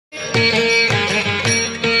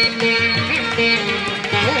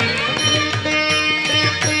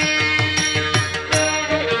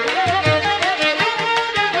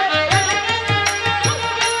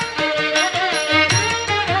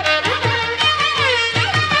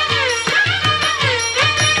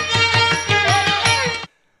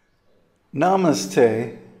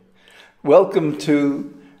Namaste. Welcome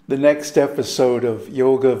to the next episode of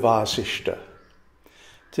Yoga Vasishta.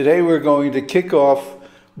 Today we're going to kick off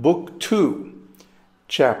Book 2,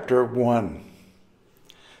 Chapter 1.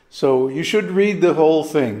 So you should read the whole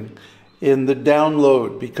thing in the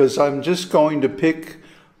download because I'm just going to pick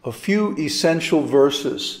a few essential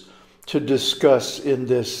verses to discuss in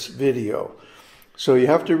this video. So you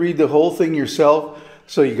have to read the whole thing yourself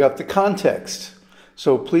so you got the context.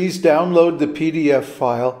 So please download the PDF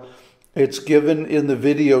file. It's given in the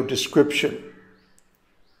video description.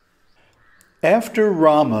 After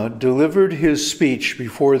Rāma delivered his speech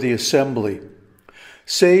before the assembly,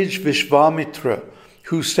 sage Viṣvāmitra,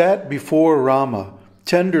 who sat before Rāma,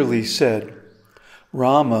 tenderly said,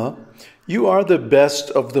 "Rāma, you are the best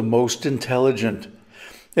of the most intelligent,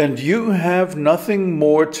 and you have nothing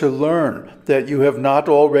more to learn that you have not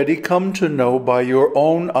already come to know by your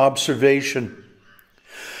own observation.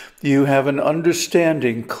 You have an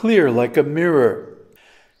understanding clear like a mirror,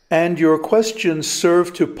 and your questions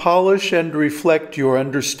serve to polish and reflect your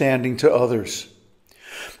understanding to others.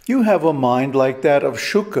 You have a mind like that of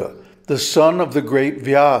Śuka, the son of the great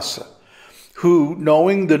Vyāsa, who,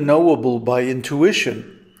 knowing the knowable by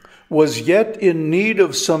intuition, was yet in need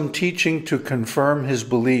of some teaching to confirm his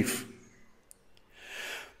belief."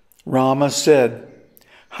 Rāma said,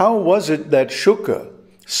 "How was it that Śuka,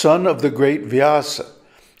 son of the great Vyāsa,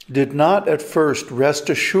 did not at first rest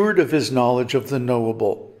assured of his knowledge of the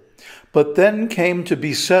knowable, but then came to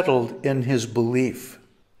be settled in his belief?"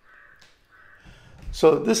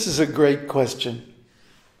 So this is a great question.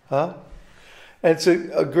 It's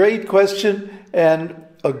a great question and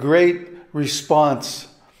a great response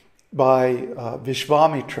by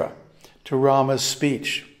Viṣvāmitra to Rāma's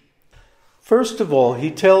speech. First of all,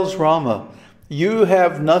 he tells Rāma, you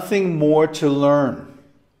have nothing more to learn.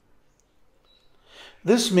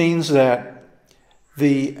 This means that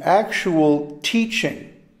the actual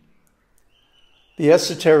teaching, the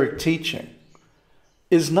esoteric teaching,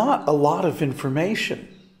 is not a lot of information.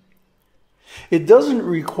 It doesn't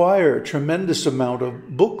require a tremendous amount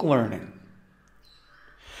of book learning,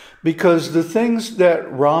 because the things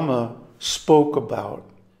that Rāma spoke about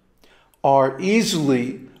are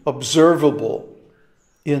easily observable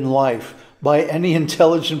in life by any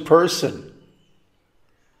intelligent person.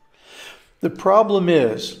 The problem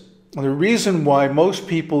is, the reason why most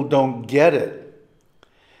people don't get it,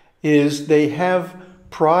 is they have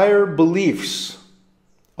prior beliefs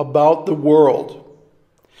about the world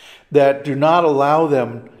that do not allow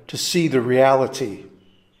them to see the reality.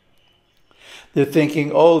 They're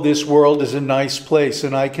thinking, oh, this world is a nice place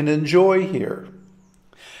and I can enjoy here.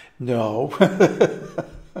 No,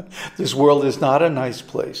 this world is not a nice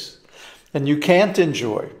place and you can't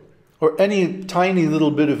enjoy. Or any tiny little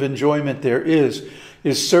bit of enjoyment there is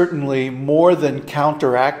certainly more than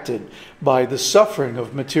counteracted by the suffering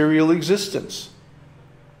of material existence.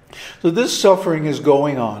 So this suffering is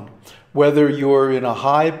going on, whether you're in a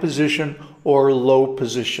high position or a low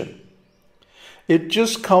position. It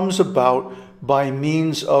just comes about by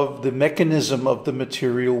means of the mechanism of the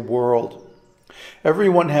material world.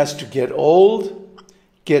 Everyone has to get old,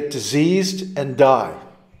 get diseased, and die.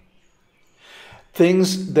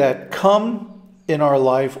 Things that come in our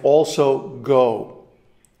life also go.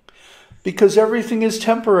 Because everything is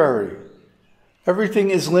temporary. Everything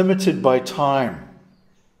is limited by time.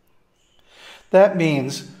 That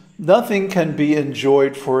means nothing can be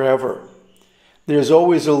enjoyed forever. There's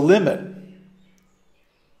always a limit.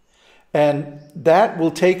 And that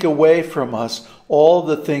will take away from us all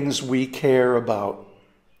the things we care about.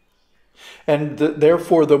 And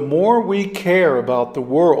therefore, the more we care about the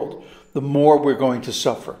world, the more we're going to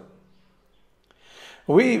suffer.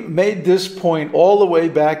 We made this point all the way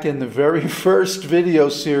back in the very first video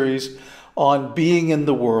series on being in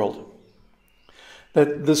the world.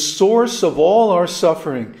 That the source of all our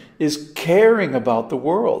suffering is caring about the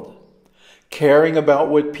world. Caring about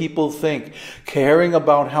what people think. Caring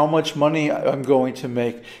about how much money I'm going to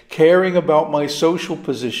make. Caring about my social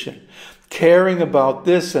position. Caring about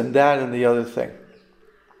this and that and the other thing.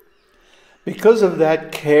 Because of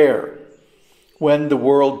that care, when the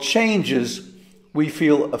world changes, we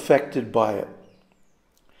feel affected by it.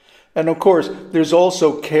 And of course, there's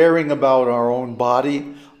also caring about our own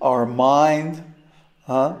body, our mind,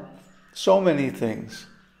 so many things.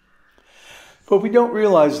 But we don't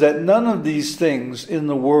realize that none of these things in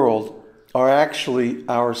the world are actually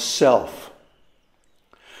our self.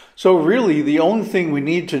 So really, the only thing we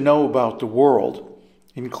need to know about the world,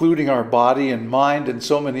 including our body and mind and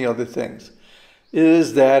so many other things,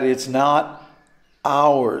 is that it's not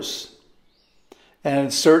ours. And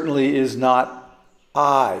it certainly is not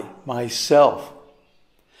I, myself.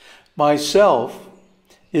 Myself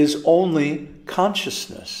is only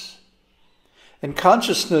consciousness. And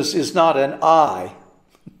consciousness is not an I.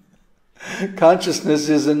 Consciousness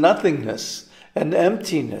is a nothingness, an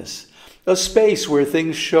emptiness, a space where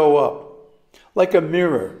things show up, like a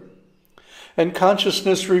mirror. And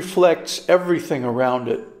consciousness reflects everything around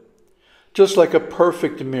it, just like a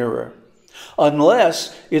perfect mirror,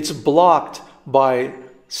 unless it's blocked by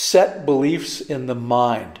set beliefs in the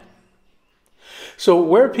mind. So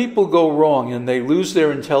where people go wrong and they lose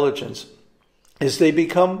their intelligence is they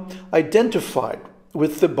become identified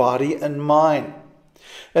with the body and mind.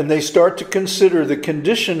 And they start to consider the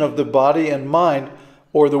condition of the body and mind,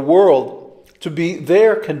 or the world, to be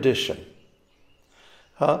their condition.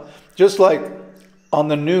 Just like on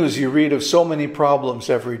the news you read of so many problems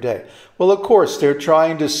every day. Well, of course, they're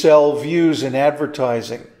trying to sell views in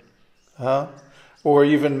advertising, or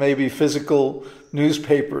even maybe physical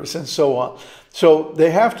newspapers and so on. So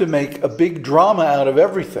they have to make a big drama out of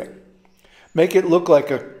everything. Make it look like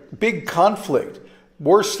a big conflict,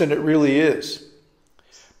 worse than it really is.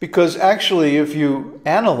 Because actually, if you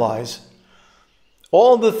analyze,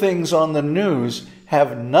 all the things on the news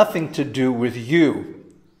have nothing to do with you.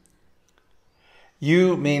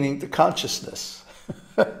 You meaning the consciousness.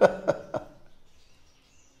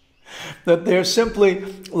 That they're simply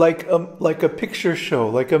like a picture show,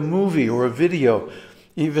 like a movie or a video,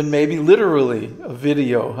 even maybe literally a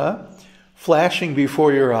video, flashing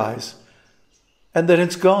before your eyes. And then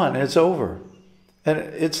it's gone, it's over. And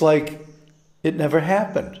it's like it never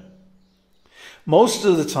happened. Most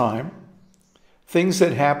of the time, things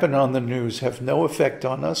that happen on the news have no effect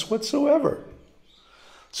on us whatsoever.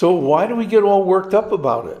 So why do we get all worked up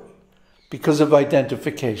about it? Because of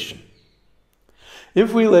identification.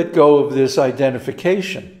 If we let go of this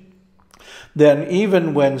identification, then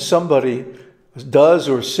even when somebody does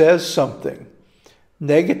or says something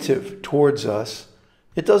negative towards us,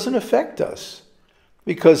 it doesn't affect us.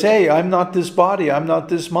 Because, hey, I'm not this body, I'm not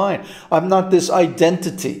this mind, I'm not this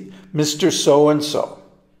identity, Mr. So-and-so.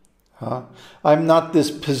 I'm not this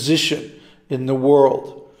position in the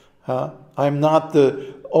world. I'm not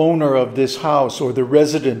the owner of this house or the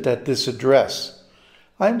resident at this address.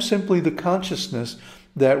 I'm simply the consciousness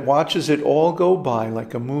that watches it all go by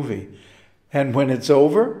like a movie. And when it's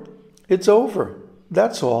over, it's over.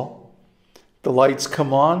 That's all. The lights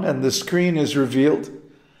come on and the screen is revealed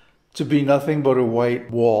to be nothing but a white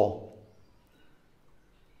wall.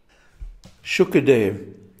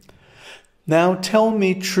 Śukadeva. Now tell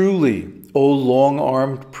me truly, O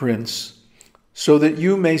long-armed prince, so that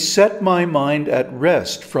you may set my mind at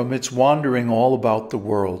rest from its wandering all about the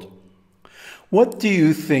world. What do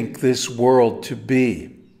you think this world to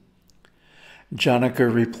be? Janaka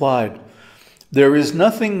replied, There is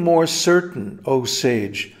nothing more certain, O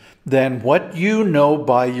sage, than what you know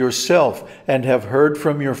by yourself and have heard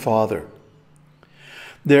from your father.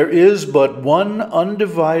 There is but one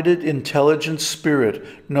undivided intelligent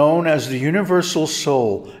spirit known as the universal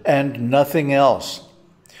soul and nothing else.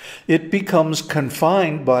 It becomes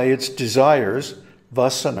confined by its desires,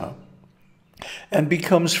 vasana, and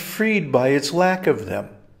becomes freed by its lack of them.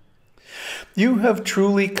 You have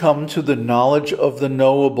truly come to the knowledge of the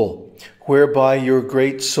knowable, whereby your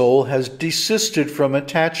great soul has desisted from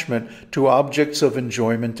attachment to objects of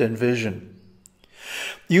enjoyment and vision.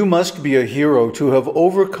 You must be a hero to have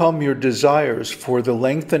overcome your desires for the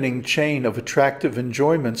lengthening chain of attractive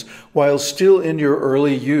enjoyments while still in your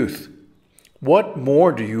early youth. What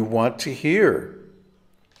more do you want to hear?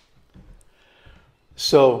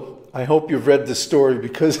 So, I hope you've read the story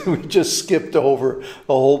because we just skipped over a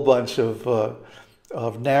whole bunch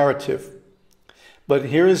of narrative. But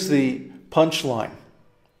here's the punchline.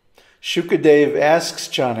 Śukadeva asks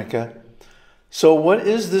Janaka, so what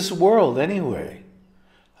is this world anyway?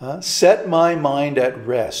 Set my mind at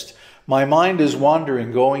rest. My mind is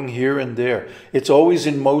wandering, going here and there. It's always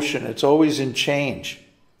in motion. It's always in change.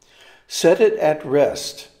 Set it at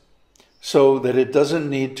rest so that it doesn't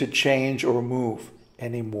need to change or move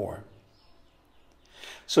anymore.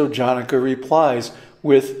 So Janaka replies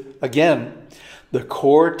with, again, the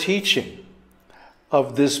core teaching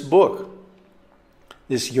of this book,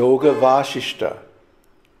 this Yoga Vasishta,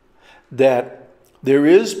 that there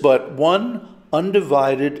is but one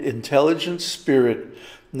undivided intelligent spirit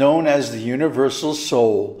known as the universal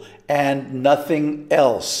soul and nothing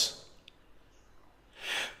else.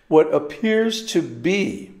 What appears to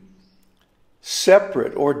be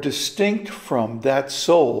separate or distinct from that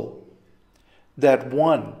soul, that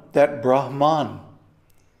one, that Brahman,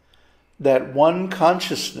 that one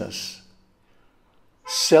consciousness,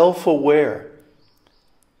 self-aware,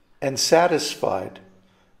 and satisfied,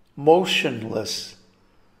 motionless,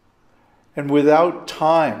 and without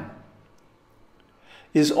time,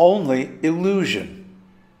 is only illusion.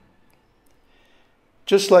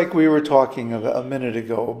 Just like we were talking a minute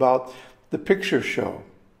ago about the picture show,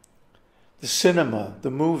 the cinema,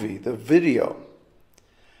 the movie, the video.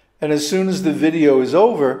 And as soon as the video is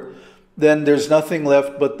over, then there's nothing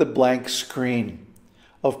left but the blank screen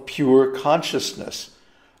of pure consciousness,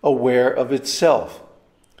 aware of itself.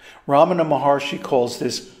 Ramana Maharshi calls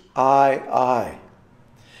this I.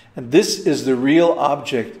 And this is the real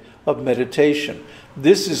object of meditation.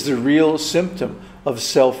 This is the real symptom of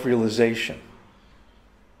self-realization.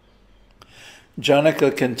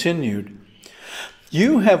 Janaka continued,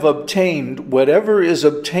 "You have obtained whatever is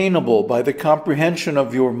obtainable by the comprehension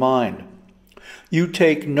of your mind. You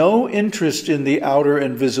take no interest in the outer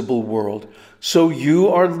and visible world, so you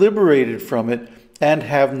are liberated from it and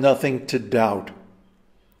have nothing to doubt."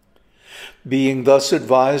 Being thus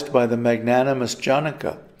advised by the magnanimous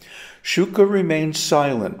Janaka, Śuka remained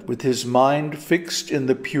silent with his mind fixed in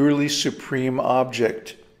the purely supreme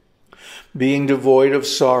object. Being devoid of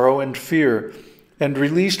sorrow and fear, and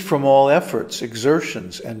released from all efforts,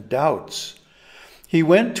 exertions, and doubts, he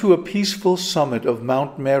went to a peaceful summit of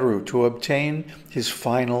Mount Meru to obtain his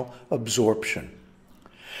final absorption.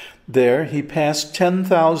 There he passed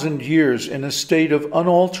 10,000 years in a state of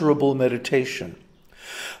unalterable meditation,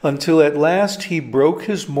 until at last he broke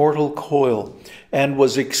his mortal coil and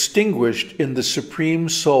was extinguished in the Supreme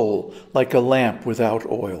Soul like a lamp without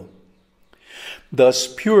oil.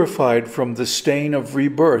 Thus purified from the stain of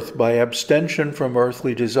rebirth by abstention from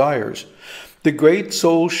earthly desires, the great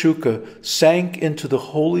soul Śuka sank into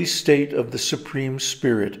the holy state of the Supreme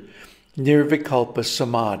Spirit, Nirvikalpa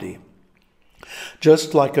Samadhi,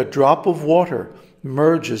 just like a drop of water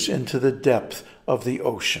merges into the depth of the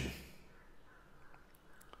ocean.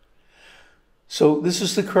 So this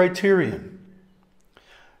is the criterion.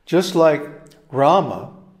 Just like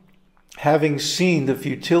Rāma, having seen the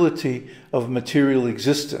futility of material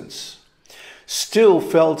existence, still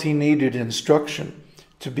felt he needed instruction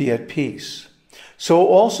to be at peace. So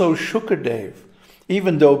also Śukadeva,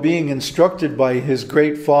 even though being instructed by his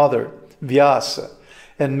great father, Vyāsa,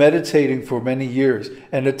 and meditating for many years,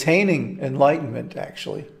 and attaining enlightenment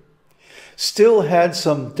actually, still had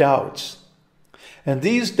some doubts. And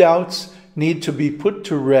these doubts need to be put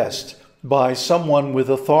to rest by someone with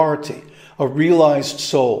authority, a realized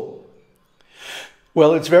soul.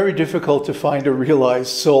 Well, it's very difficult to find a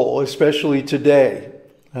realized soul, especially today.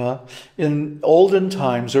 In olden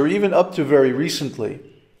times, or even up to very recently,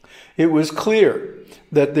 it was clear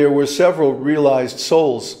that there were several realized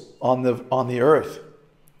souls on the earth.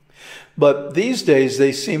 But these days,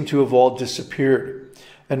 they seem to have all disappeared.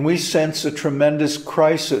 And we sense a tremendous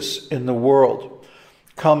crisis in the world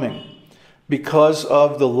coming because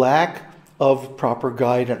of the lack of proper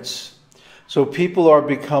guidance. So people are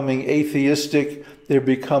becoming atheistic, they're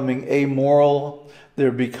becoming amoral,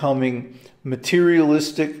 they're becoming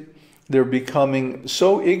materialistic, they're becoming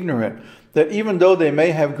so ignorant that even though they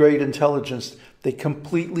may have great intelligence, they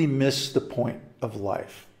completely miss the point of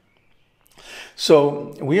life.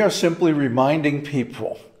 So we are simply reminding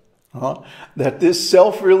people that this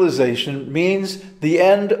self-realization means the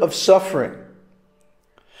end of suffering.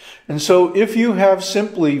 And so if you have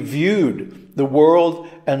simply viewed the world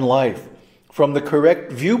and life from the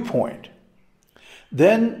correct viewpoint,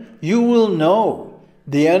 then you will know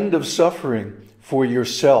the end of suffering for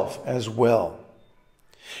yourself as well.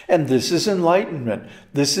 And this is enlightenment.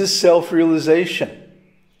 This is self-realization.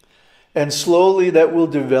 And slowly that will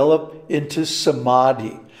develop into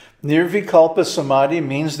samadhi. Nirvikalpa Samadhi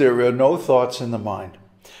means there are no thoughts in the mind.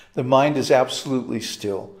 The mind is absolutely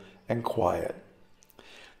still and quiet.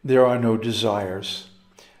 There are no desires.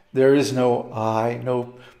 There is no I,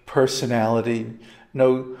 no personality,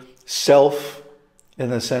 no self in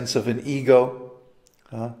the sense of an ego.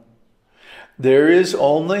 There is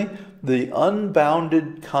only the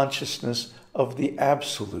unbounded consciousness of the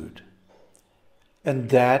Absolute. And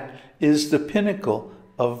that is the pinnacle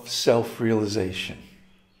of self-realization.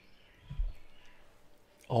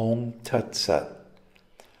 Om Tat Sat.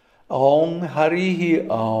 Om Harihi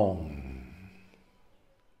Om.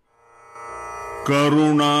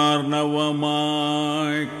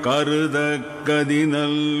 கருணார்ணவமாய் கருதக்கதி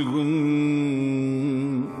நல்கும்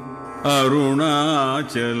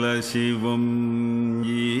அருணாச்சல சிவம்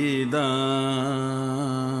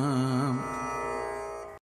ஈதான்